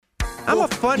I'm a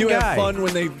fun you guy. have fun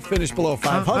when they finish below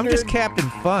 500. I'm just Captain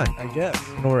Fun. I guess.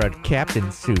 I'm gonna wear a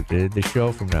captain suit the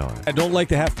show from now on. I don't like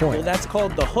the half point. Well, that's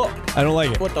called the hook. I don't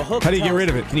like it. What the hook How do you get tells rid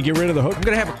of it? Can you get rid of the hook? I'm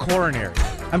gonna have a coronary.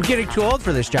 I'm getting too old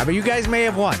for this job, but you guys may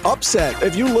have won. Upset.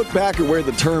 If you look back at where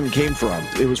the term came from,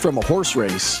 it was from a horse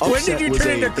race. When did you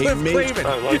Upset turn was into Cliff Clavin?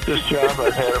 I like this job.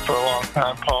 I've had it for a long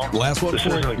time, Paul. Last one This for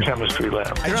isn't you. a chemistry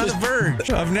lab. You're on the verge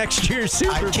of next year's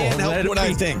Super Bowl. I can't Let help it what I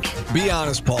be. think. Be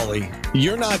honest, Paulie.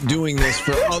 You're not doing this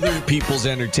for other people's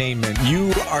entertainment.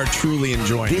 You are truly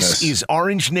enjoying this. This is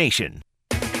Orange Nation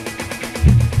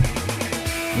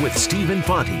with Stephen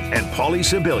Fonte and Paulie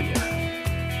Sibilia.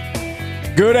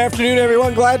 Good afternoon,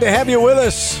 everyone. Glad to have you with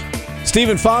us.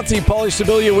 Stephen Fonte, Paulie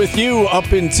Sibilia with you up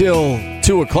until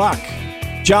 2 o'clock.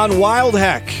 John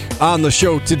Wildhack on the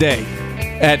show today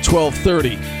at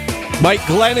 12:30. Mike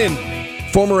Glennon,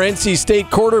 former NC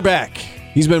State quarterback.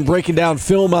 He's been breaking down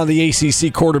film on the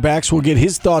ACC quarterbacks. We'll get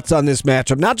his thoughts on this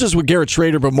matchup, not just with Garrett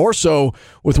Schrader, but more so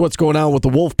with what's going on with the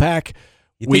Wolfpack.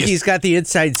 You think he's got the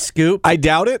inside scoop? I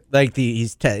doubt it. Like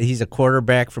he's a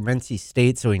quarterback from NC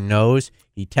State, so he knows.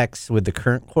 He texts with the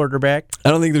current quarterback.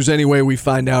 I don't think there's any way we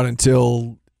find out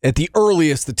until, at the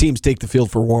earliest, the teams take the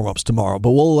field for warm-ups tomorrow.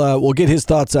 But we'll get his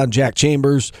thoughts on Jack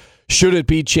Chambers. Should it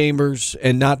be Chambers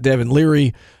and not Devin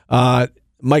Leary?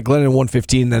 Mike Glennon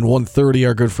 115, then 130.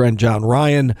 Our good friend John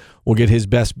Ryan will get his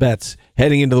best bets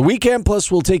heading into the weekend.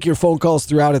 Plus, we'll take your phone calls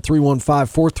throughout at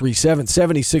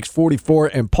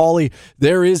 315-437-7644. And Paulie,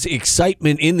 there is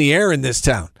excitement in the air in this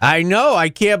town. I know. I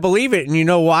can't believe it. And you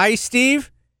know why,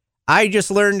 Steve? I just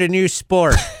learned a new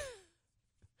sport.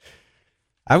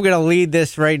 I'm going to lead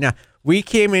this right now. We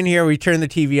came in here, we turned the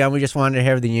TV on. We just wanted to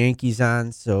have the Yankees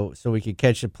on so we could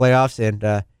catch the playoffs.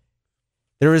 And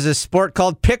there was a sport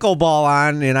called pickleball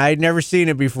on, and I'd never seen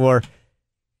it before.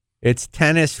 It's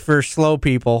tennis for slow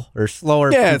people or slower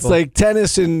people. Yeah, it's like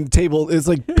tennis and table. It's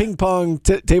like ping pong,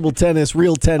 table tennis,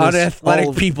 real tennis.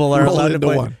 Unathletic people are allowed to into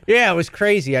play. one. Yeah, it was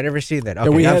crazy. I never seen that.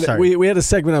 Okay, Yeah, I'm sorry. we had a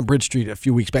segment on Bridge Street a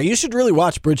few weeks back. You should really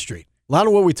watch Bridge Street. A lot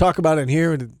of what we talk about in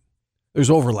here, there's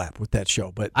overlap with that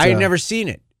show. But I had never seen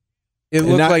it. It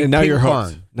looked like now ping you're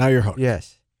pong. hooked. Now you're hooked.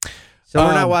 Yes. So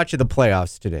we're not watching the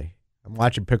playoffs today. I'm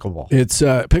watching pickleball. It's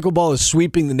pickleball is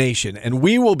sweeping the nation, and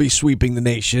we will be sweeping the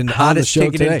nation on the Hottest show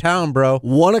ticket today. in town, bro.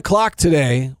 1 o'clock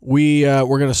today. We're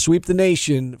going to sweep the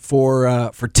nation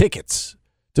for tickets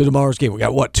to tomorrow's game. We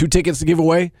got 2 tickets to give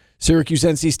away? Syracuse,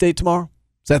 NC State tomorrow.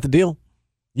 Is that the deal?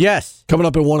 Yes. Coming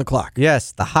up at 1 o'clock.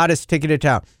 Yes, the hottest ticket in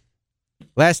town.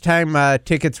 Last time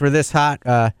tickets were this hot,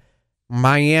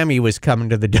 Miami was coming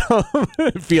to the Dome.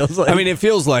 It feels like. I mean, it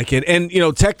feels like it. And,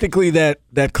 technically that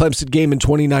Clemson game in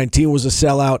 2019 was a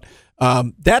sellout.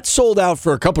 That sold out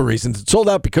for a couple of reasons. It sold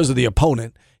out because of the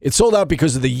opponent. It sold out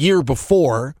because of the year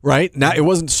before, right? Now, it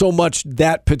wasn't so much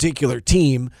that particular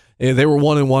team. They were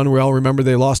 1-1. We all remember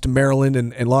they lost to Maryland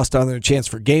and lost on their chance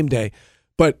for game day.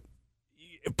 But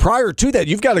prior to that,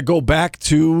 you've got to go back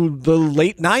to the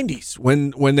late 90s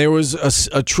when there was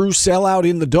a true sellout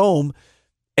in the Dome.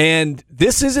 And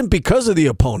this isn't because of the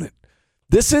opponent.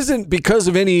 This isn't because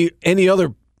of any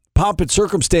other pomp and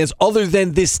circumstance other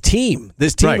than this team.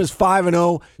 This team is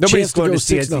 5-0. Nobody's going to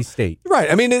see NC State.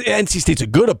 Right. I mean, NC State's a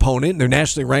good opponent. They're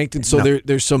nationally ranked, and so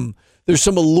there's some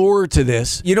allure to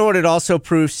this. You know what it also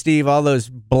proves, Steve? All those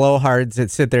blowhards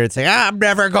that sit there and say, I'm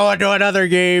never going to another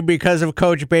game because of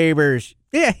Coach Babers.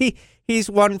 Yeah, he's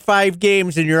won 5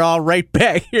 games, and you're all right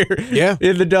back here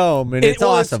in the Dome, and it's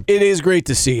awesome. It is great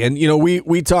to see. And,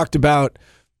 we talked about,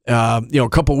 a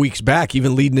couple weeks back,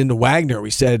 even leading into Wagner,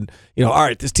 we said, all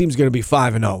right, this team's going to be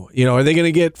 5-0. Are they going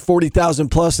to get 40,000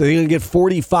 plus? Are they going to get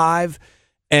 45?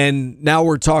 And now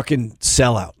we're talking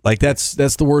sellout. Like that's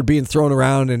the word being thrown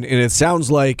around, and it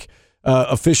sounds like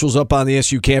officials up on the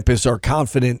SU campus are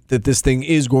confident that this thing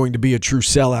is going to be a true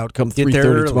sellout come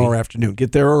 3:30 tomorrow afternoon.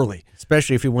 Get there early.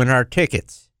 Especially if you win our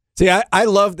tickets. See, I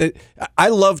love that. I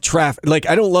love traffic. Like,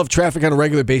 I don't love traffic on a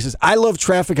regular basis. I love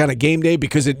traffic on a game day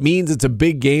because it means it's a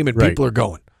big game and people are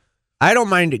going. I don't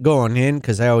mind it going in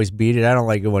because I always beat it. I don't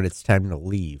like it when it's time to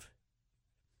leave.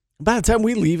 By the time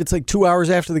we leave, it's like 2 hours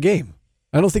after the game.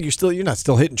 I don't think you're not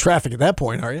still hitting traffic at that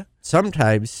point, are you?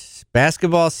 Sometimes.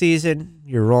 Basketball season,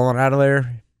 you're rolling out of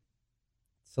there.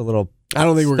 It's a little I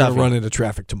don't think we're going to stuffy. run into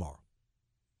traffic tomorrow.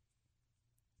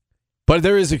 But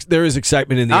there is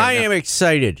excitement in the air. I am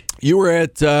excited. You were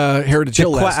at Heritage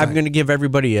Hill last night. I'm going to give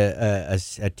everybody a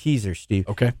teaser, Steve.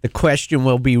 Okay. The question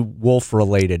will be wolf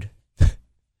related.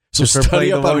 So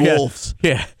study up on wolves.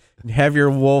 Yeah. Have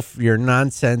your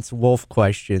nonsense wolf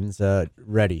questions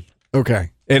ready.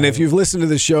 Okay. And if you've listened to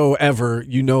the show ever,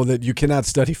 you know that you cannot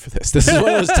study for this. This is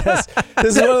one of those tests.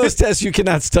 This is one of those tests you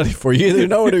cannot study for. You either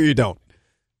know it or you don't.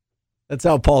 That's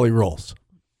how Paulie rolls.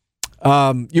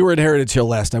 You were at Heritage Hill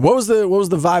last night. What was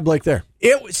the vibe like there?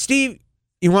 Steve,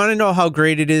 you want to know how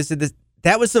great it is?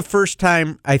 That was the first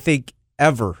time, I think,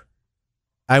 ever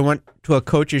I went to a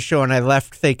coach's show and I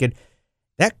left thinking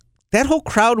that whole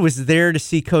crowd was there to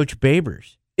see Coach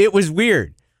Babers. It was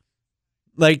weird.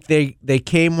 Like they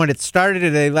came when it started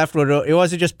and they left. It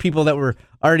wasn't just people that were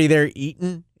already there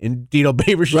eating and Dino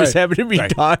Babers just happened to be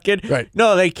talking. Right.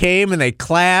 No, they came and they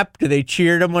clapped and they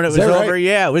cheered him when it was over. Right?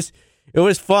 Yeah, it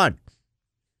was fun.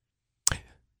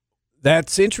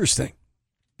 That's interesting.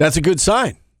 That's a good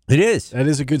sign. It is. That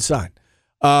is a good sign.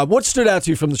 What stood out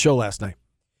to you from the show last night?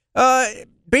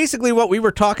 Basically what we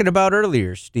were talking about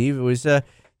earlier, Steve. It was,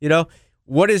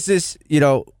 what is this,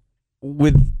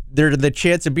 with the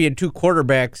chance of being two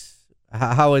quarterbacks,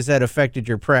 how has that affected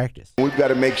your practice? We've got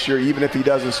to make sure, even if he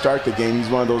doesn't start the game, he's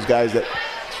one of those guys that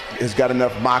has got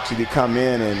enough moxie to come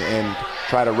in and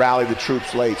try to rally the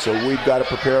troops late. So we've got to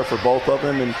prepare for both of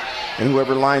them, and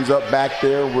whoever lines up back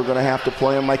there, we're going to have to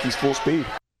play him like he's full speed.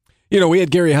 We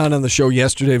had Gary Hahn on the show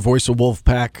yesterday, voice of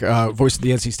Wolfpack, voice of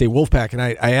the NC State Wolfpack, and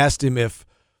I asked him if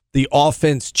the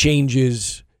offense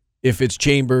changes if it's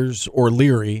Chambers or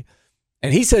Leary,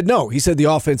 and he said no. He said the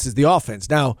offense is the offense.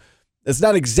 Now, that's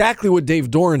not exactly what Dave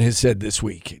Doran has said this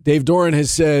week. Dave Doran has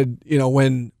said,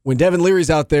 when Devin Leary's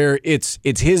out there, it's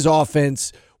his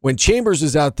offense. When Chambers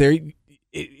is out there,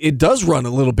 it does run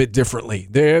a little bit differently.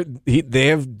 They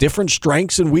have different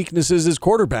strengths and weaknesses as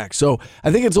quarterbacks. So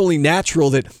I think it's only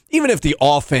natural that even if the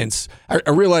offense,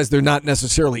 I realize they're not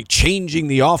necessarily changing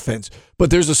the offense, but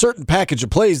there's a certain package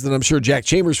of plays that I'm sure Jack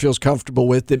Chambers feels comfortable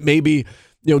with that maybe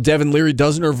Devin Leary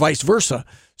doesn't, or vice versa.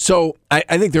 So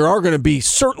I think there are going to be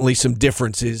certainly some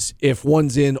differences if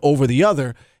one's in over the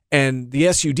other. And the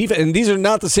SU defense, and these are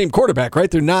not the same quarterback,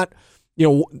 right? They're not.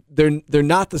 They're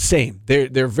not the same.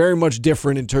 They're very much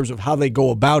different in terms of how they go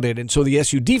about it, and so the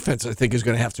SU defense, I think, is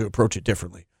going to have to approach it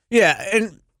differently. Yeah,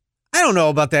 and I don't know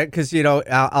about that because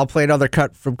I'll play another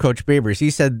cut from Coach Babers. He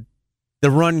said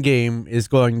the run game is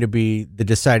going to be the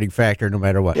deciding factor no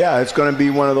matter what. Yeah, it's going to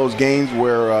be one of those games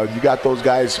where you got those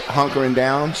guys hunkering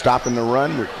down, stopping the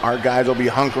run. Our guys will be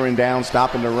hunkering down,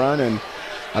 stopping the run, and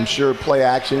I'm sure play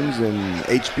actions and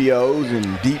HBOs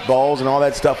and deep balls and all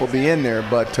that stuff will be in there,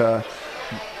 but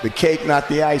the cake, not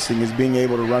the icing, is being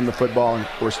able to run the football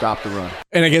or stop the run.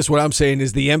 And I guess what I'm saying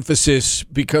is the emphasis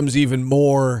becomes even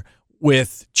more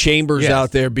with Chambers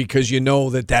out there because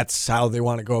that's how they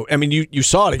want to go. I mean, you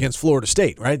saw it against Florida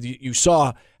State, right? You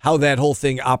saw how that whole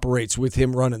thing operates with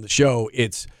him running the show.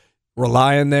 It's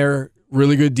rely on their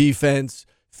really good defense,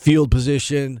 field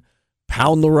position,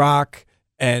 pound the rock,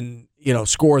 and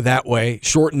score that way,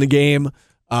 shorten the game.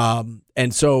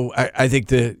 And so I think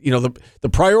the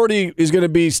priority is going to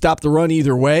be stop the run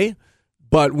either way,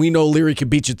 but we know Leary can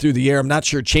beat you through the air. I'm not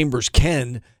sure Chambers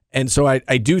can. And so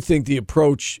I do think the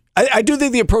approach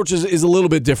is a little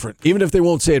bit different, even if they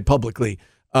won't say it publicly.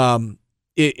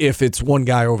 If it's one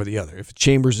guy over the other, if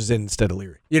Chambers is in instead of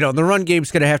Leary, the run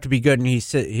game's going to have to be good. And he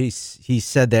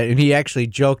said that, and he actually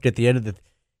joked at the end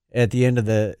of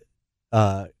the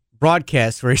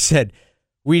broadcast where he said,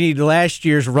 we need last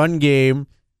year's run game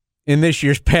and this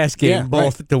year's pass game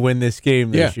both to win this game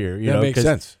this year. That makes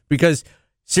sense. Because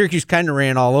Syracuse kind of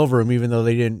ran all over them, even though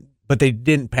they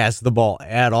didn't pass the ball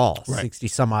at all. Right.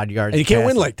 60-some-odd yards. And you can't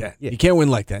win like that. Yeah. You can't win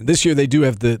like that. This year they do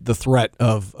have the threat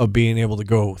of being able to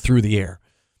go through the air.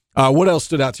 What else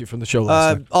stood out to you from the show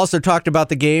last night? Also talked about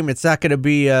the game. It's not going to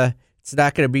be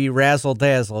razzle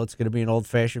dazzle. It's going to be an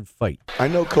old-fashioned fight. I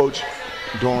know Coach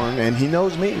Doran, and he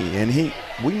knows me, and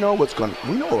we know what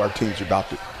our team's about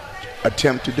to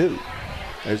attempt to do.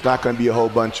 There's not going to be a whole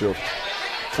bunch of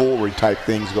foolery type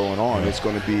things going on. It's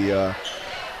going to be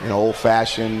an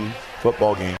old-fashioned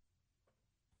football game.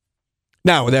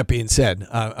 Now, with that being said,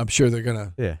 I'm sure they're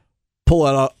going to pull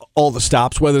out all the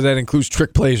stops. Whether that includes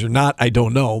trick plays or not, I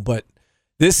don't know. But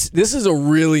this is a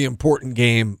really important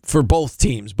game for both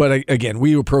teams. But again,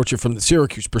 we approach it from the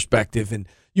Syracuse perspective, and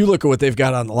you look at what they've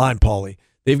got on the line, Paulie.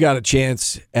 They've got a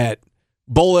chance at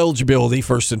bowl eligibility,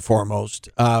 first and foremost.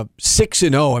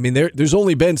 6-0. I mean, there's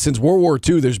only been, since World War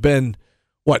II, there's been,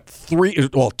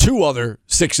 two other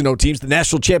 6-0 teams. The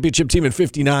national championship team in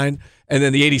 59, and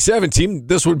then the 87 team.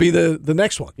 This would be the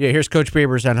next one. Yeah, here's Coach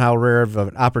Babers on how rare of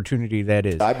an opportunity that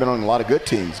is. I've been on a lot of good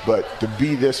teams, but to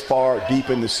be this far deep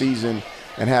in the season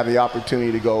and have the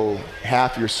opportunity to go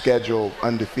half your schedule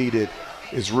undefeated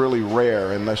is really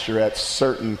rare unless you're at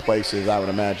certain places, I would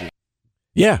imagine.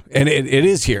 Yeah, and it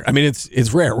is here. I mean,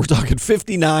 it's rare. We're talking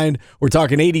 59, we're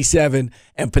talking 87,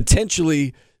 and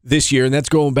potentially this year, and that's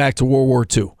going back to World War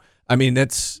II. I mean,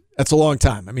 that's a long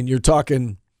time. I mean, you're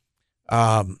talking,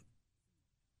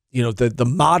 the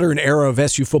modern era of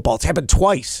SU football. It's happened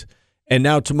twice. And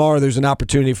now tomorrow there's an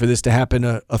opportunity for this to happen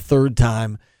a third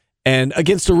time and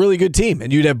against a really good team.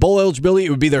 And you'd have bowl eligibility. It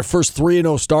would be their first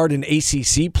 3-0 start in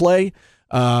ACC play,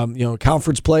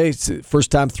 conference play. It's the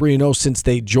first time 3-0 since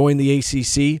they joined the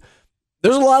ACC.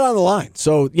 There's a lot on the line.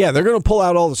 So, yeah, they're going to pull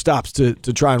out all the stops to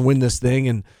try and win this thing.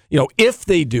 And, if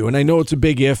they do, and I know it's a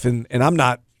big if, and I'm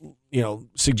not,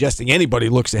 suggesting anybody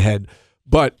looks ahead,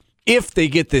 but if they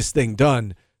get this thing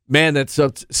done, man, that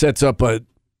sets up a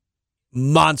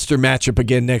monster matchup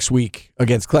again next week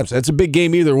against Clemson. That's a big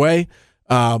game either way.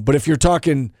 But if you're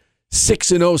talking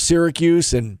 6-0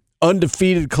 Syracuse and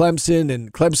undefeated Clemson,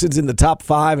 and Clemson's in the top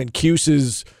 5 and Cuse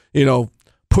is,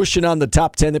 pushing on the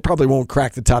top 10, they probably won't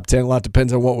crack the top 10. A lot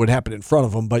depends on what would happen in front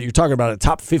of them. But you're talking about a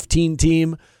top 15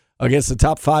 team against the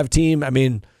top 5 team. I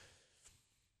mean,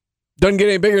 doesn't get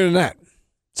any bigger than that.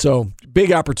 So,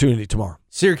 big opportunity tomorrow.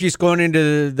 Syracuse going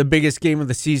into the biggest game of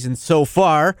the season so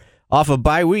far off a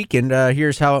bye week, and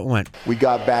here's how it went. We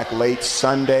got back late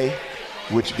Sunday,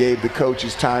 which gave the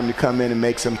coaches time to come in and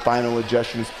make some final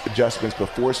adjustments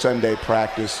before Sunday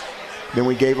practice. Then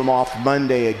we gave them off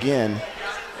Monday again,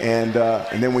 and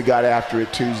then we got after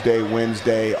it Tuesday,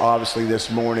 Wednesday. Obviously, this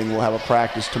morning we'll have a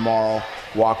practice tomorrow,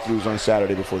 walkthroughs on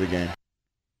Saturday before the game.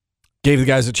 Gave the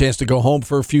guys a chance to go home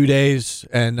for a few days,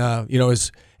 and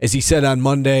as he said on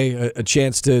Monday, a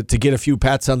chance to get a few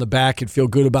pats on the back and feel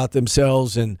good about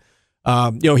themselves. And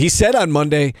he said on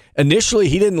Monday initially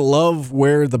he didn't love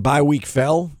where the bye week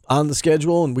fell on the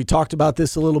schedule, and we talked about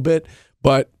this a little bit.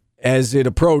 But as it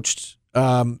approached,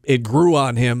 it grew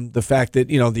on him the fact that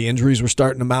the injuries were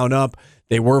starting to mount up.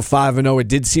 They were 5-0. It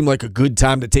did seem like a good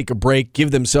time to take a break, give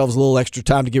themselves a little extra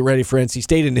time to get ready for NC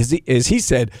State, and as he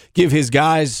said, give his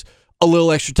guys a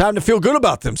little extra time to feel good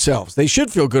about themselves. They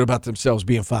should feel good about themselves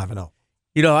being 5-0.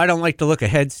 I don't like to look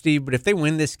ahead, Steve, but if they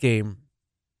win this game,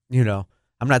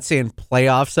 I'm not saying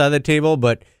playoffs out of the table,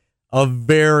 but a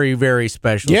very, very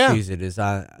special season is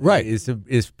right.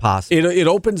 is possible. It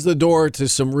opens the door to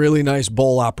some really nice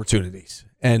bowl opportunities.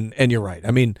 And you're right. I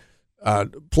mean,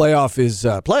 playoff is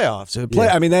playoffs.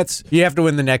 I mean, that's you have to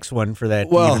win the next one for that.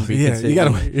 Well, you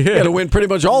got to win pretty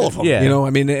much all of them. Yeah.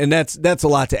 And that's a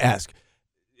lot to ask.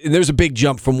 And there's a big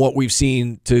jump from what we've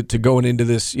seen to going into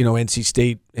this, NC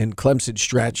State and Clemson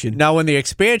stretch. And now, when the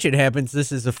expansion happens,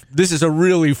 this is a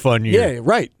really fun year. Yeah,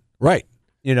 right.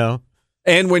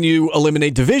 And when you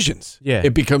eliminate divisions,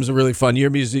 it becomes a really fun year.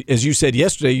 Because, as you said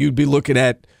yesterday, you'd be looking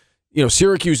at,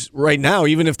 Syracuse right now,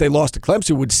 even if they lost to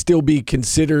Clemson, would still be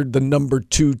considered the number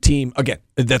 2 team. Again,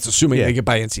 that's assuming they get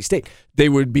by NC State. They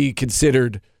would be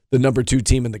considered the number 2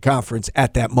 team in the conference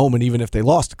at that moment, even if they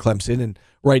lost to Clemson. And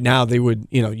right now, they would,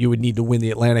 you would need to win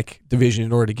the Atlantic Division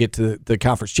in order to get to the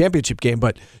conference championship game.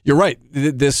 But you're right.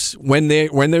 This when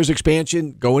there's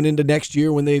expansion going into next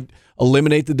year, when they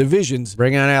eliminate the divisions,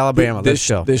 bring on Alabama.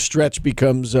 This stretch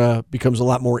becomes a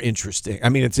lot more interesting. I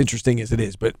mean, it's interesting as it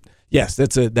is, but yes,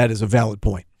 that is a valid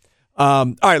point. All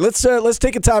right, let's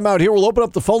take a time out here. We'll open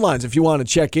up the phone lines if you want to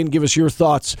check in. Give us your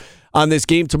thoughts on this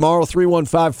game tomorrow.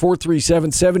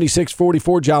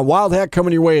 315-437-7644. John Wildhack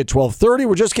coming your way at 12:30.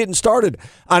 We're just getting started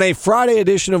on a Friday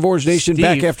edition of Orange Nation. Steve,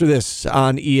 back after this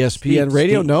on ESPN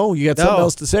Radio. Steve, no, you got something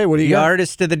else to say. What do you got? The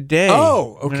artist of the day.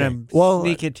 Oh, okay. I'm gonna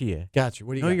sneak it to you. Gotcha.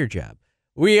 What do you got? Know your job.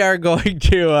 We are going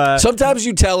to... sometimes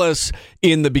you tell us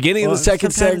in the beginning of the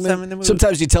second segment.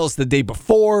 Sometimes you tell us the day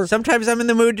before. Sometimes I'm in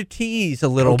the mood to tease a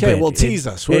little bit. Okay, well, tease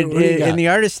us. What do you got? And the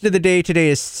artist of the day today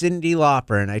is Cyndi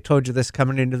Lauper, and I told you this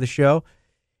coming into the show.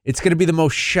 It's going to be the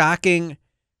most shocking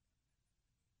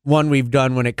one we've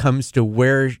done when it comes to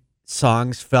where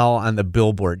songs fell on the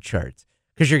Billboard charts.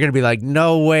 Because you're going to be like,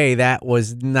 no way, that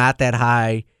was not that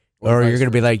high. Or you're going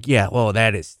to be like, yeah, well,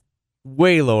 that is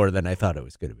way lower than I thought it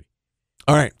was going to be.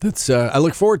 All right, that's. I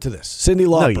look forward to this. Cyndi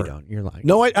Lauper. No, you don't. You're lying.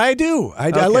 No, I do. I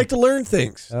like to learn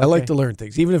things. Okay. I like to learn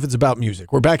things, even if it's about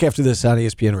music. We're back after this on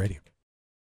ESPN Radio.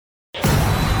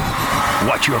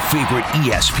 Watch your favorite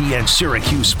ESPN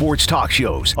Syracuse sports talk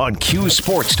shows on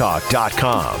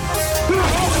QSportsTalk.com.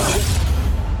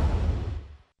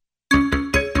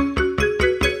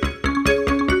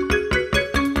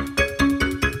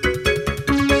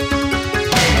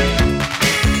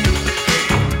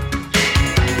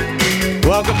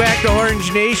 Welcome back to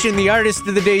Orange Nation. The artist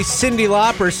of the day, Cyndi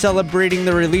Lauper, celebrating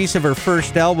the release of her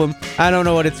first album. I don't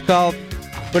know what it's called,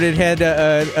 but it had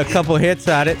a couple hits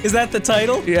on it. Is that the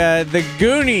title? Yeah, The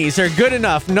Goonies Are Good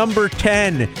Enough, number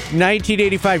 10,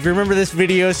 1985. You remember this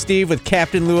video, Steve, with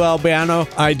Captain Lou Albano?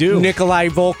 I do. Nikolai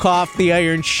Volkov, the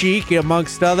Iron Sheik,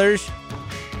 amongst others.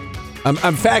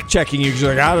 I'm fact checking you because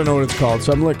you're like, I don't know what it's called,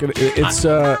 so I'm looking. It's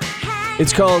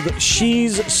It's called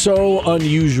She's So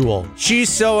Unusual. She's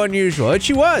so unusual. And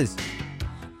she was.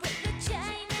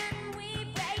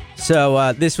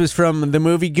 So this was from the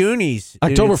movie Goonies.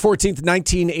 October 14th,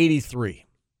 1983.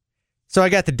 So I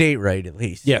got the date right, at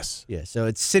least. Yes. Yeah, so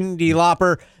it's Cyndi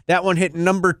Lauper. That one hit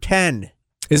number 10.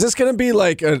 Is this going to be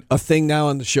like a thing now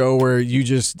on the show where you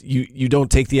just you don't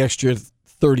take the extra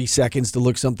 30 seconds to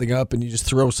look something up and you just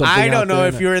throw something out I don't know there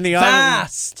if you were in the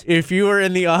Fast! If you were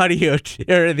in the audio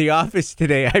or in the office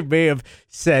today, I may have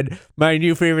said my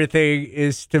new favorite thing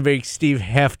is to make Steve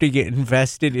have to get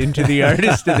invested into the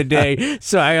artist of the day.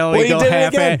 So I only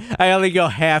go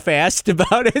half-assed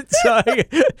about it. So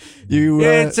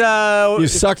you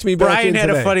sucked me back Brian in had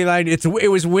today. a funny line. It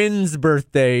was Wynn's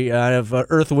birthday of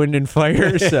Earth, Wind, and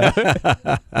Fire. So.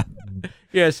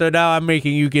 Yeah, so now I'm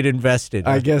making you get invested.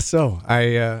 I guess so.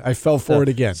 I fell for it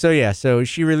again. So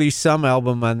she released some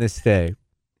album on this day.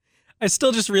 I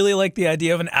still just really like the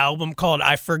idea of an album called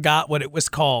I Forgot What It Was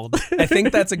Called. I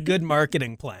think that's a good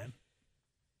marketing plan.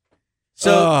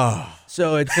 So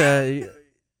it's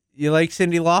you like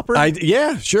Cyndi Lauper?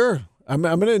 Yeah, sure. I'm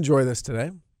going to enjoy this today.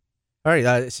 All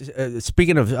right.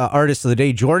 Speaking of artist of the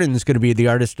day, Jordan's going to be the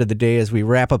artist of the day as we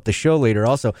wrap up the show later.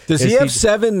 Also, does he have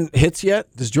 7 hits yet?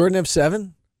 Does Jordan have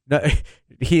 7? No,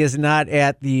 he is not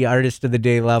at the artist of the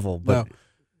day level. But no.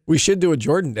 We should do a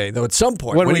Jordan day though at some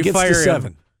point when he gets to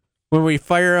 7. When we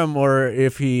fire him, or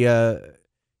if we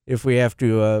have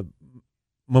to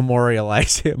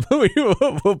memorialize him,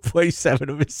 we'll play 7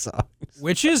 of his songs.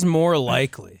 Which is more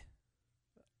likely?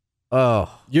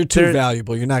 Oh, you're too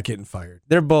valuable. You're not getting fired.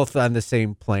 They're both on the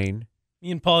same plane.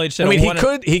 Me and Paulie said, I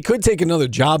mean, he could take another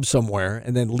job somewhere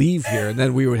and then leave here, and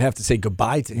then we would have to say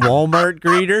goodbye to him. Walmart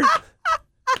greeter.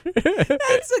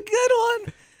 That's a good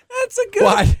one. That's a good.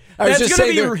 Well, I was just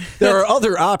saying there are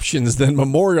other options than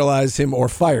memorialize him or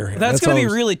fire him. That's going to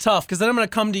be really tough because then I'm going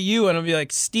to come to you and I'll be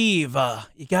like, Steve,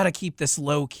 you got to keep this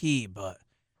low key, but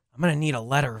I'm going to need a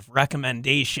letter of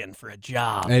recommendation for a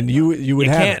job. And you would you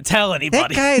have can't tell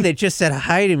anybody. That guy that just said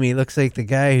hi to me looks like the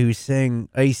guy who sang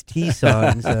Ice-T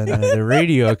songs on the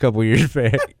radio a couple years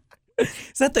back.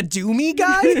 Is that the Doomy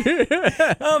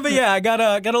guy? But yeah, I got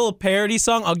a little parody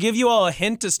song. I'll give you all a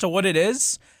hint as to what it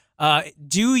is.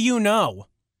 Do you know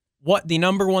what the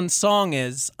number 1 song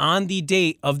is on the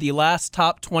date of the last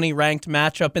top 20 ranked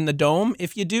matchup in the Dome?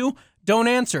 If you do, don't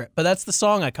answer it. But that's the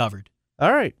song I covered.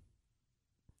 All right.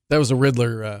 That was a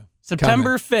Riddler.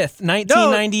 September 5th,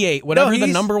 1998. Whatever the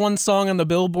number 1 song on the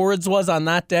billboards was on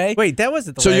that day. Wait, that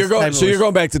wasn't the so last you're going. time So you're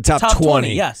going back to top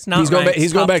 20. Yes, not he's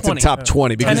going back 20. to top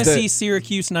 20 because Tennessee,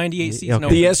 Syracuse, 98 season.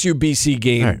 The SUBC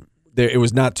game. There, it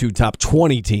was not 2 top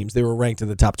 20 teams. They were ranked in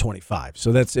the top 25.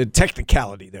 So that's a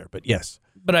technicality there. But yes.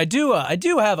 But I do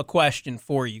have a question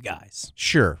for you guys.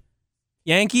 Sure.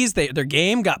 Yankees, their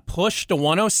game got pushed to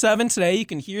 107 today. You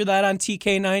can hear that on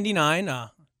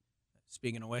TK99.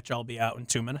 Speaking of which, I'll be out in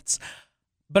 2 minutes.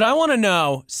 But I want to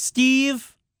know,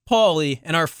 Steve, Paulie,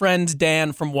 and our friend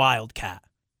Dan from Wildcat.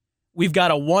 We've got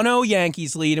a 1-0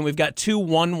 Yankees lead, and we've got 2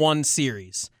 1-1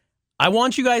 series. I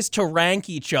want you guys to rank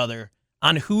each other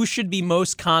on who should be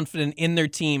most confident in their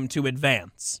team to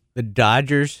advance. The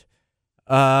Dodgers.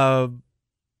 I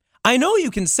know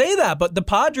you can say that, but the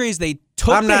Padres, they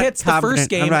took the hits the first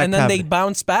game, and then they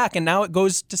bounced back, and now it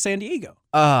goes to San Diego.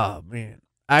 Oh, man.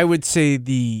 I would say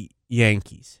the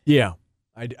Yankees. Yeah,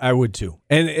 I would too.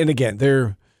 And again,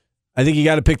 I think you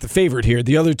got to pick the favorite here.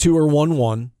 The other 2 are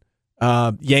 1-1.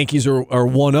 Yankees are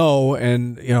 1-0,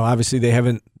 and obviously they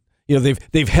haven't.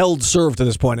 They've held serve to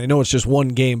this point. I know it's just 1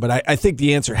 game, but I think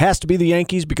the answer has to be the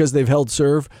Yankees because they've held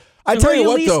serve. I tell you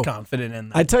what, though, confident in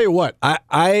that. I tell you what,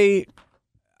 I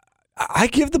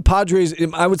give the Padres.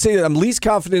 I would say that I'm least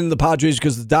confident in the Padres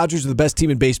because the Dodgers are the best team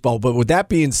in baseball. But with that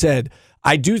being said,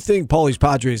 I do think Paulie's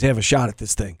Padres have a shot at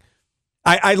this thing.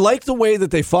 I like the way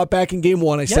that they fought back in Game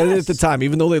 1. I said it at the time.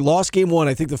 Even though they lost Game 1,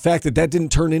 I think the fact that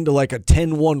didn't turn into like a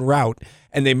 10-1 rout,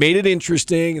 and they made it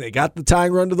interesting. They got the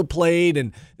tying run to the plate,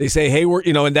 and they say, hey,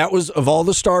 and that was, of all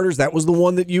the starters, that was the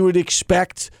one that you would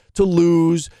expect to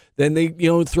lose. Then they,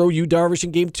 throw Yu Darvish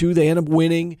in Game 2. They end up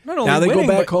winning. Now they go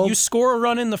back home. You score a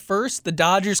run in the first. The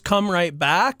Dodgers come right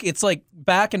back. It's like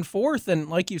back and forth. And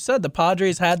like you said, the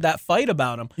Padres had that fight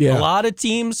about them. Yeah. A lot of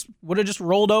teams would have just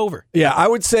rolled over. Yeah, I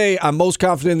would say I'm most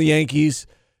confident in the Yankees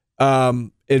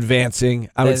advancing.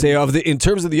 I would say in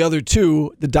terms of the other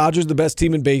 2, the Dodgers are the best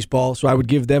team in baseball. So I would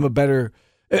give them a better.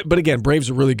 But again,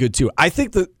 Braves are really good too. I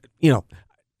think that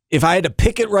if I had to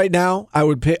pick it right now, I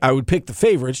would pick the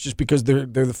favorites just because they're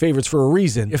the favorites for a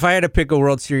reason. If I had to pick a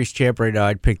World Series champ right now,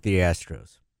 I'd pick the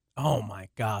Astros. Oh my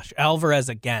gosh, Alvarez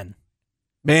again.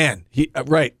 Man,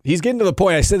 right. He's getting to the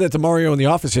point. I said that to Mario in the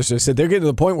office yesterday. I said they're getting to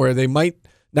the point where they might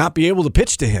not be able to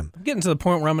pitch to him. I'm getting to the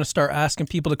point where I'm going to start asking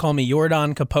people to call me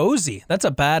Yordan Capozzi. That's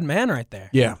a bad man right there.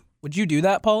 Yeah. Would you do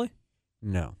that, Paulie?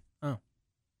 No. Oh.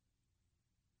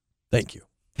 Thank you.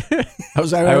 I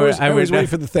was waiting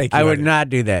for the thank you. I would not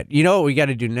do that. You know what we got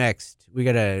to do next? We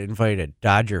got to invite a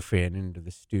Dodger fan into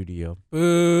the studio.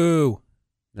 Boo.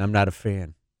 I'm not a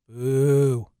fan.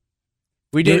 Boo.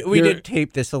 We did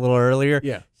tape this a little earlier.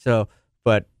 Yeah. So,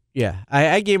 but yeah,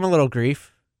 I gave him a little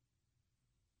grief.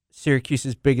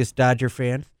 Syracuse's biggest Dodger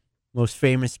fan, most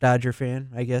famous Dodger fan,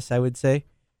 I guess I would say.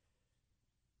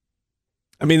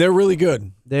 I mean, they're really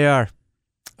good. They are.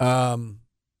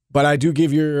 But I do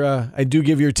give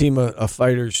your team a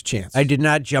fighter's chance. I did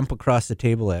not jump across the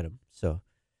table at him. So,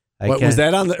 was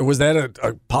that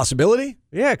a possibility?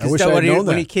 Yeah, because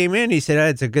when he came in, he said,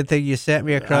 "It's a good thing you sent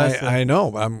me across." I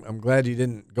know. I'm glad you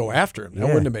didn't go after him. That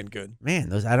wouldn't have been good.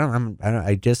 Man,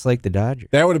 I just like the Dodgers.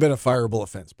 That would have been a fireable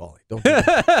offense, Paulie. Don't do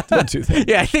that. Don't do that.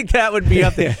 Yeah, I think that would be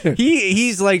up there.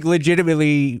 He's like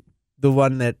legitimately the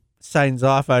one that signs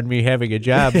off on me having a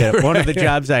job. One of the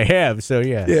jobs I have. So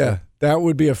yeah. Yeah. That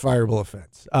would be a fireable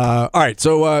offense. All right,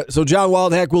 so John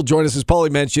Wildhack will join us, as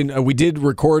Paulie mentioned. We did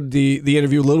record the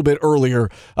interview a little bit earlier.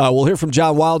 We'll hear from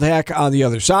John Wildhack on the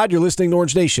other side. You're listening to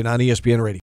Orange Nation on ESPN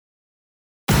Radio.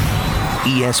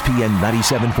 ESPN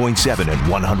 97.7 and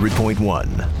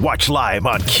 100.1. Watch live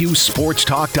on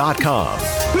QSportsTalk.com.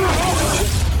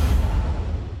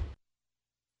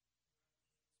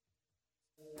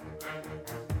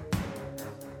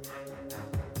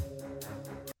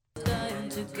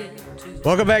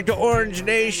 Welcome back to Orange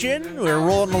Nation. We're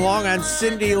rolling along on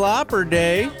Cyndi Lauper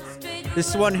Day.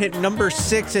 This one hit number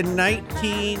 6 in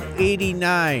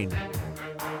 1989.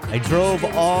 I drove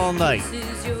all night.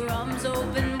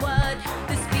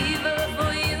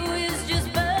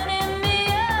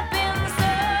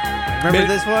 Remember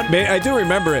this one? I do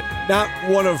remember it. Not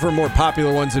one of her more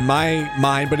popular ones in my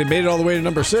mind, but it made it all the way to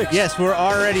number 6. Yes, we're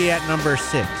already at number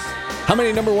 6. How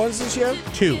many number ones did she have?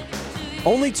 2.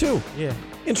 Only 2? Yeah.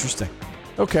 Interesting.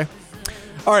 Okay.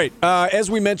 All right.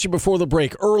 As we mentioned before the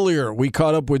break, earlier we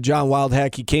caught up with John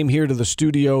Wildhack. He came here to the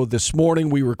studio this morning.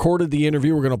 We recorded the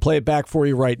interview. We're going to play it back for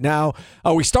you right now.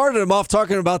 We started him off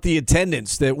talking about the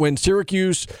attendance, that when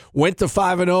Syracuse went to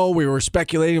 5-0, we were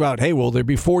speculating about, hey, will there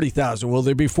be 40,000? Will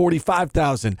there be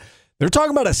 45,000? They're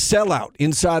talking about a sellout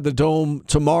inside the Dome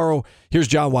tomorrow. Here's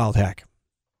John Wildhack.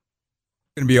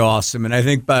 Going to be awesome, and I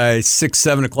think by 6,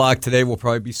 7 o'clock today we'll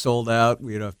probably be sold out.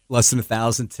 We had less than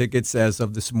 1,000 tickets as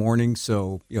of this morning,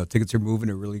 so tickets are moving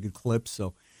at a really good clip.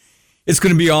 So it's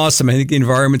going to be awesome. I think the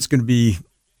environment's going to be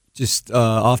just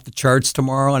off the charts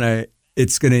tomorrow, and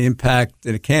it's going to impact,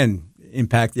 and it can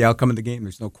impact the outcome of the game.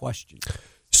 There's no question.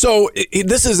 So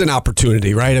this is an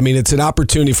opportunity, right? I mean, it's an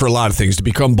opportunity for a lot of things to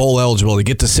become bowl eligible, to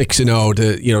get to 6-0,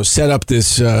 to set up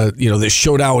this this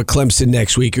showdown with Clemson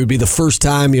next week. It would be the first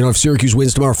time, if Syracuse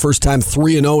wins tomorrow, first time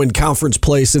 3-0 in conference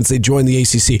play since they joined the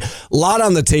ACC. A lot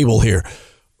on the table here.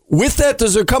 With that,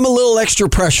 does there come a little extra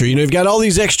pressure? You've got all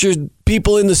these extra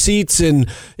people in the seats, and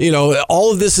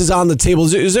all of this is on the table.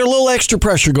 Is there a little extra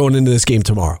pressure going into this game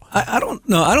tomorrow? I don't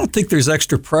know. I don't think there's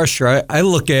extra pressure. I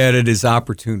look at it as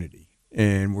opportunity.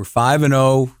 And we're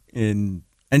 5-0, and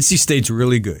NC State's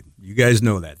really good. You guys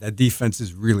know that. That defense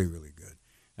is really, really good.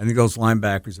 I think those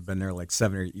linebackers have been there like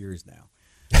 7 or 8 years now.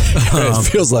 It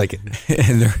feels like it.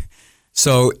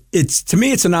 So to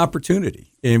me, it's an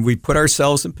opportunity. And we put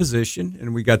ourselves in position,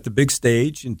 and we got the big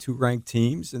stage and 2 ranked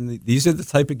teams, and these are the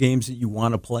type of games that you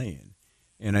want to play in.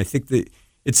 And I think that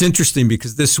it's interesting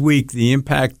because this week the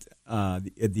impact,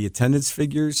 the attendance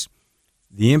figures,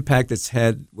 the impact that's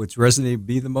had, what's resonated with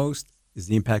me the most, is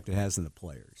the impact it has on the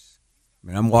players. I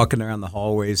mean, I'm walking around the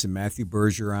hallways, and Matthew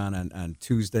Bergeron on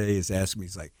Tuesday is asking me,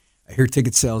 he's like, I hear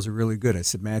ticket sales are really good. I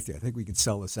said, Matthew, I think we can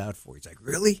sell this out for you. He's like,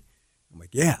 really? I'm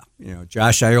like, yeah.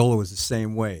 Josh Iola was the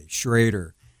same way.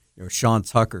 Schrader, Sean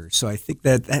Tucker. So I think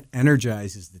that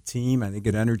energizes the team. I think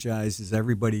it energizes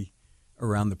everybody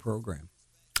around the program.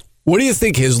 What do you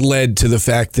think has led to the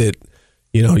fact that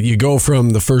you go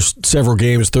from the first several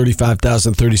games,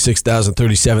 35,000, 36,000,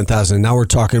 37,000, and now we're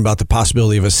talking about the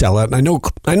possibility of a sellout. And I know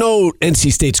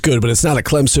NC State's good, but it's not a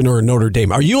Clemson or a Notre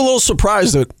Dame. Are you a little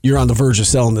surprised that you're on the verge of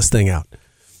selling this thing out?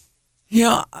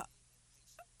 Yeah,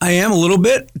 I am a little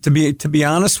bit, to be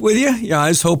honest with you. I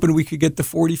was hoping we could get to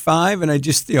 45, and I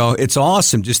just, it's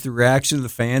awesome, just the reaction of the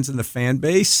fans and the fan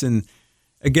base. And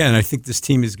again, I think this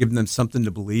team has given them something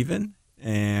to believe in,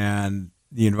 and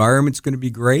the environment's going to be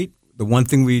great. The one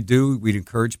thing we'd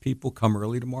encourage people, come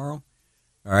early tomorrow.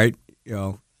 All right.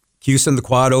 Cuse and the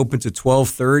Quad opens at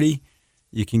 12:30.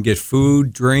 You can get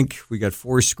food, drink. We got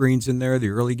 4 screens in there. The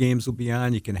early games will be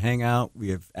on. You can hang out. We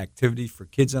have activity for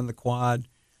kids on the quad.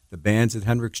 The band's at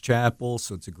Hendricks Chapel,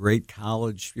 so it's a great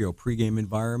college, pregame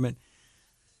environment.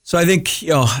 So I think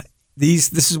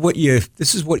this is what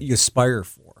you aspire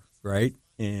for, right?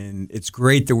 And it's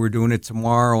great that we're doing it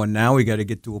tomorrow. And now we got to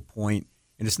get to a point,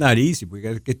 and it's not easy. But we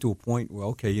got to get to a point where,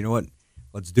 okay, you know what?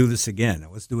 Let's do this again.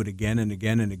 Let's do it again and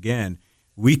again and again.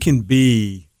 We can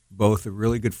be both a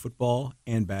really good football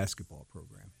and basketball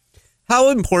program. How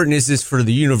important is this for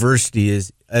the university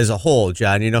as a whole,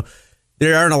 John?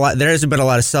 There hasn't been a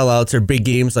lot of sellouts or big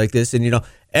games like this, and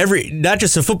not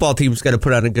just the football team's got to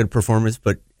put on a good performance,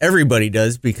 but everybody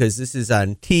does, because this is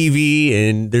on TV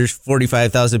and there's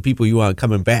 45,000 people you want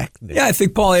coming back. Yeah, I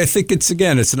think, Paul,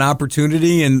 it's an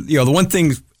opportunity, and the one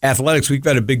thing, athletics, we've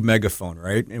got a big megaphone,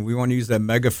 right? And we want to use that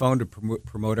megaphone to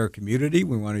promote our community.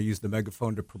 We want to use the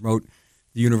megaphone to promote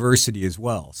the university as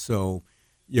well. So,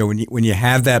 when you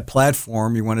have that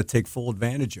platform, you want to take full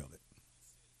advantage of it.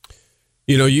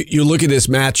 You look at this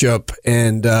matchup,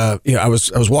 and I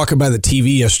was walking by the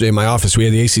TV yesterday in my office. We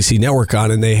had the ACC network on,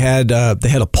 and they had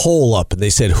a poll up, and they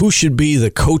said who should be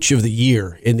the coach of the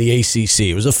year in the ACC.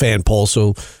 It was a fan poll,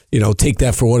 so take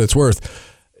that for what it's worth.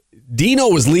 Dino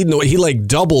was leading the way. He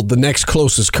doubled the next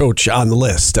closest coach on the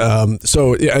list.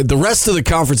 So the rest of the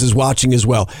conference is watching as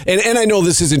well. And I know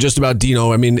this isn't just about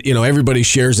Dino. I mean, everybody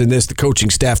shares in this, the coaching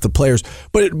staff, the players.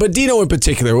 But Dino in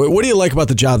particular, what do you like about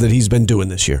the job that he's been doing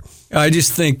this year? I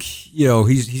just think,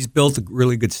 he's built a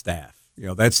really good staff.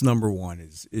 That's number one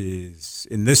is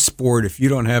in this sport, if you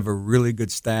don't have a really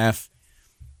good staff,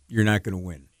 you're not going to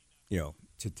win,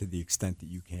 to the extent that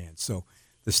you can. So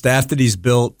the staff that he's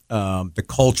built, the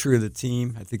culture of the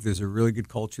team, I think there's a really good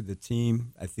culture of the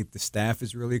team. I think the staff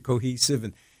is really cohesive.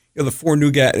 And the 4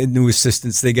 new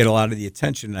assistants, they get a lot of the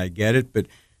attention, and I get it. But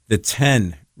the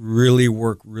 10 really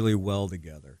work really well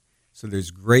together. So there's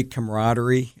great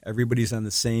camaraderie. Everybody's on the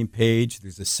same page.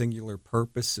 There's a singular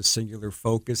purpose, a singular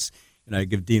focus. And I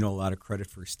give Dino a lot of credit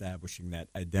for establishing that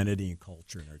identity and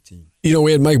culture in our team.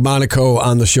 We had Mike Monaco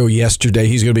on the show yesterday.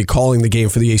 He's going to be calling the game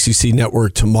for the ACC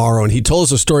network tomorrow. And he told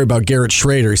us a story about Garrett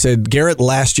Schrader. He said Garrett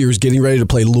last year was getting ready to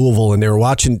play Louisville, and they were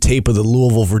watching tape of the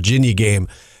Louisville-Virginia game.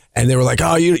 And they were like,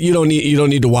 "Oh, you don't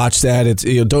need to watch that. It's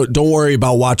don't worry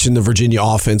about watching the Virginia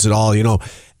offense at all."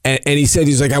 And he said,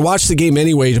 he's like, I watched the game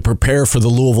anyway to prepare for the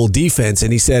Louisville defense.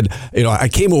 And he said, I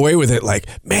came away with it like,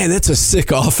 man, that's a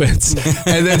sick offense.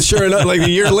 And then sure enough, a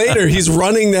year later, he's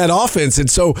running that offense.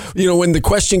 And so, when the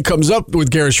question comes up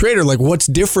with Garrett Schrader, what's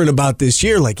different about this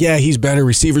year? Yeah, he's better.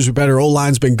 Receivers are better.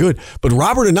 O-line's been good. But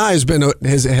Robert and I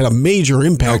has had a major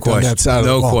impact on that side of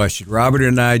the ball. No question. Robert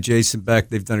and I, Jason Beck,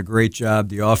 they've done a great job.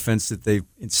 The offense that they've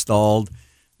installed,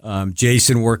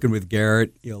 Jason working with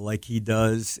Garrett, like he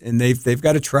does, and they've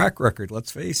got a track record.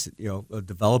 Let's face it, of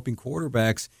developing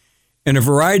quarterbacks, and a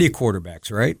variety of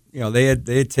quarterbacks. Right? They had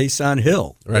Taysom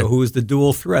Hill, right, who was the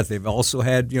dual threat. They've also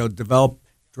had developed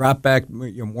drop back,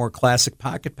 more classic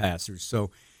pocket passers.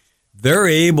 So they're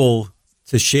able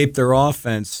to shape their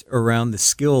offense around the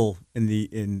skill and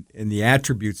the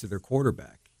attributes of their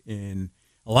quarterback. And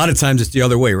a lot of times it's the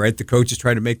other way, right? The coaches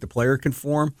try to make the player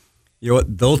conform.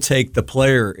 They'll take the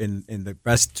player and the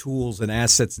best tools and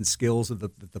assets and skills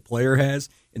that the player has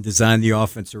and design the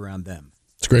offense around them.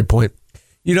 That's a great point.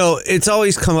 It's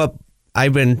always come up.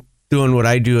 I've been doing what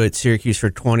I do at Syracuse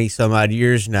for 20 some odd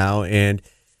years now, and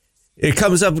it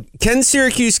comes up, can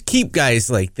Syracuse keep guys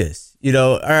like this?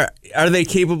 Are they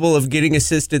capable of getting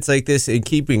assistants like this and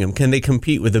keeping them? Can they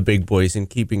compete with the big boys and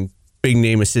keeping big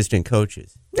name assistant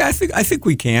coaches? Yeah, I think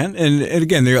we can. And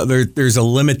again, there's a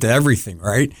limit to everything,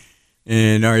 right?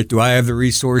 And all right, do I have the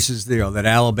resources that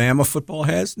Alabama football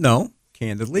has? No,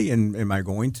 candidly. And am I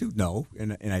going to? No,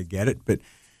 and I get it. But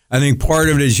I think part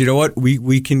of it is,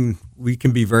 we can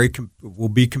be we'll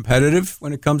be competitive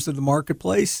when it comes to the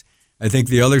marketplace. I think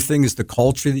the other thing is the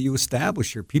culture that you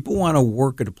establish here. People want to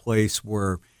work at a place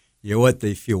where,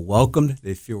 they feel welcomed,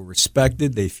 they feel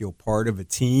respected, they feel part of a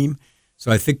team.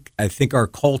 So I think our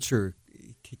culture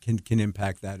can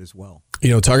impact that as well.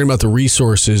 Talking about the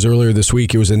resources, earlier this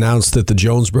week it was announced that the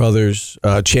Jones brothers,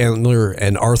 Chandler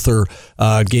and Arthur,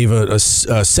 gave a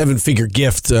 7-figure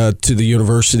gift to the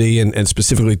university and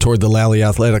specifically toward the Lally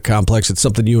Athletic Complex. It's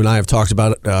something you and I have talked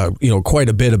about, quite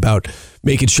a bit, about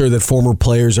making sure that former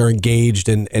players are engaged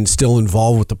and still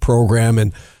involved with the program.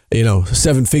 And a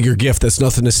 7-figure gift, that's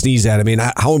nothing to sneeze at. I mean,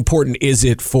 how important is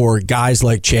it for guys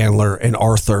like Chandler and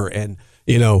Arthur and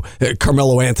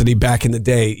Carmelo Anthony back in the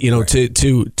day, right,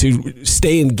 to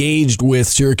stay engaged with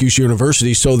Syracuse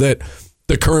University so that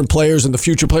the current players and the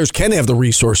future players can have the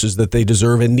resources that they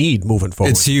deserve and need moving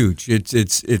forward. It's huge.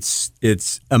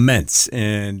 It's immense.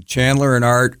 And Chandler and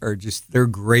Art they're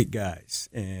great guys.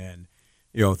 And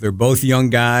they're both young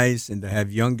guys, and to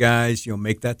have young guys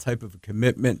make that type of a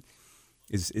commitment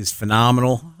is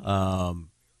phenomenal.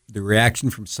 The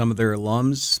reaction from some of their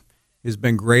alums has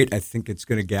been great. I think it's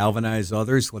going to galvanize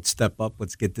others. Let's step up.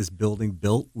 Let's get this building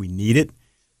built. We need it.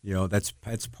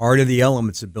 That's part of the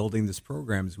elements of building this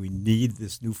program is we need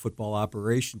this new football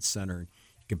operations center.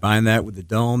 You combine that with the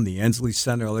Dome, the Ensley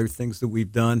Center, other things that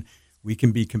we've done, we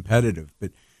can be competitive.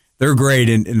 But they're great.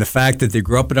 And the fact that they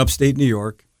grew up in upstate New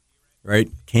York,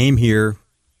 right, came here,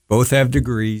 both have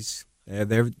degrees. They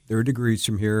have their degrees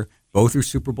from here. Both are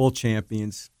Super Bowl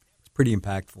champions. Pretty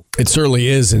impactful. It certainly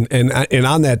is. And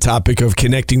on that topic of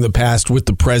connecting the past with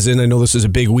the present, I know this is a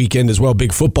big weekend as well,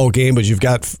 big football game, but you've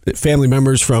got family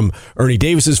members from Ernie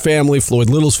Davis's family, Floyd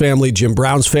Little's family, Jim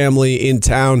Brown's family in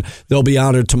town. They'll be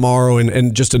honored tomorrow,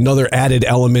 and just another added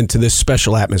element to this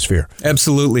special atmosphere.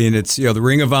 Absolutely. And it's the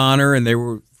Ring of Honor, and they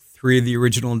were 3 of the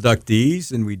original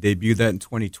inductees, and we debuted that in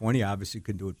 2020. Obviously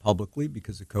couldn't do it publicly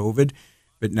because of COVID,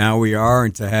 but now we are,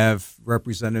 and to have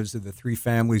representatives of the 3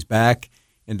 families back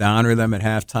and to honor them at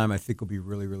halftime, I think will be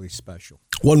really, really special.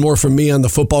 One more from me on the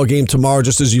football game tomorrow.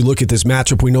 Just as you look at this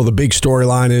matchup, we know the big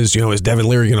storyline is, is Devin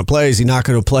Leary going to play? Is he not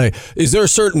going to play? Is there a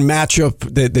certain matchup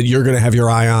that you're going to have your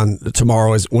eye on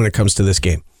tomorrow when it comes to this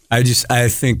game? I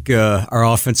think our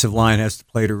offensive line has to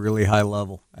play at a really high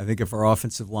level. I think if our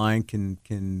offensive line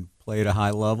can play at a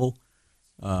high level,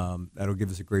 that'll give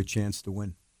us a great chance to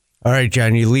win. All right,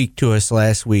 John, you leaked to us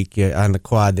last week on the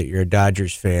quad that you're a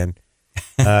Dodgers fan.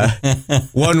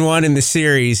 1-1 in the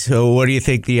series. So what do you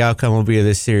think the outcome will be of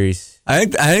this series? I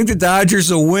think the Dodgers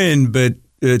will win, but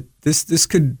this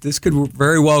could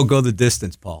very well go the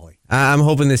distance, Paulie. I'm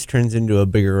hoping this turns into a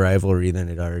bigger rivalry than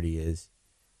it already is.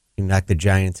 You knock the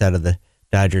Giants out of the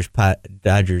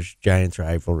Dodgers-Giants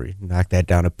rivalry. Knock that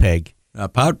down a peg.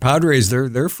 Padres,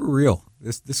 they're for real.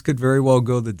 This could very well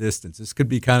go the distance. This could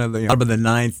be kind of the out of the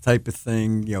ninth type of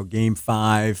thing. Game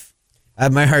 5.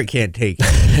 My heart can't take it.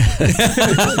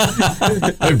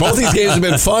 Both these games have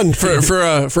been fun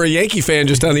for a Yankee fan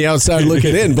just on the outside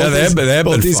looking in.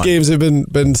 Both these games have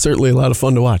been certainly a lot of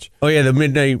fun to watch. Oh yeah, the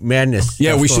Midnight Madness.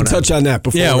 Yeah, we should touch on that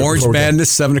before. Yeah, Orange Madness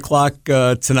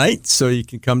 7:00 tonight, so you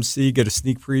can come get a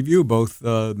sneak preview of both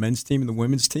the men's team and the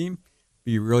women's team.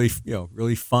 Be really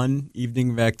fun evening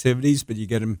of activities, but you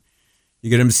get them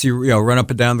to see run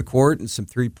up and down the court and some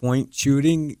 3-point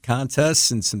shooting contests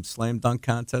and some slam dunk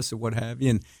contests or what have you.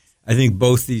 And I think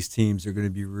both these teams are going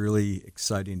to be really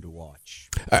exciting to watch.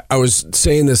 I was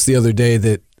saying this the other day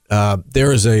that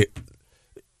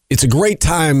it's a great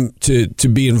time to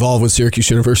be involved with Syracuse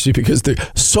University because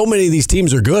so many of these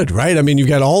teams are good, right? I mean, you've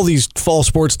got all these fall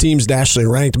sports teams nationally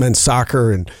ranked, men's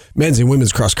soccer and men's and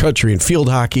women's cross country and field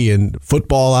hockey and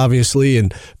football, obviously,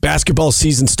 and basketball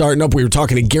season starting up. We were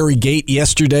talking to Gary Gate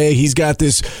yesterday. He's got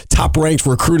this top-ranked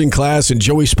recruiting class, and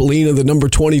Joey Spallina, the number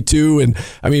 22. And,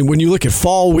 I mean, when you look at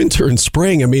fall, winter, and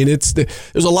spring, I mean, there's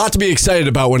a lot to be excited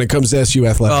about when it comes to SU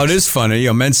athletics. Oh, it is fun.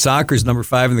 Men's soccer is number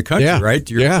 5 in the country, right?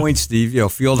 To your point,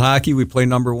 Steve, field hockey, we play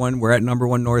number 1. We're at number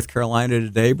 1 North Carolina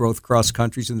today, both cross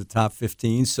countries in the top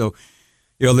 15. So,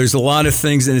 there's a lot of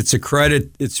things, and it's a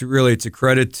credit. It's a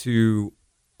credit to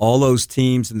all those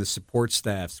teams and the support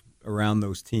staffs around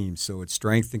those teams. So it's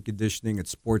strength and conditioning,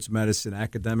 it's sports medicine,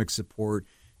 academic support,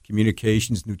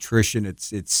 communications, nutrition.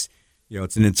 It's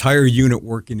an entire unit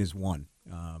working as one.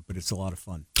 But it's a lot of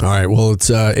fun. All right. Well, it's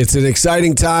an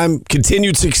exciting time.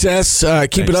 Continued success.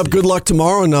 Keep it up. Steve. Good luck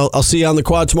tomorrow, and I'll see you on the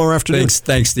quad tomorrow afternoon.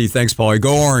 Thanks, Steve. Thanks, Paulie.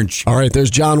 Go Orange. All right. There's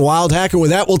John Wildhack. And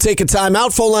with that, we'll take a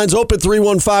timeout. Phone lines open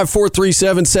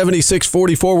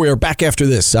 315-437-7644. We are back after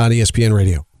this on ESPN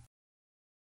Radio.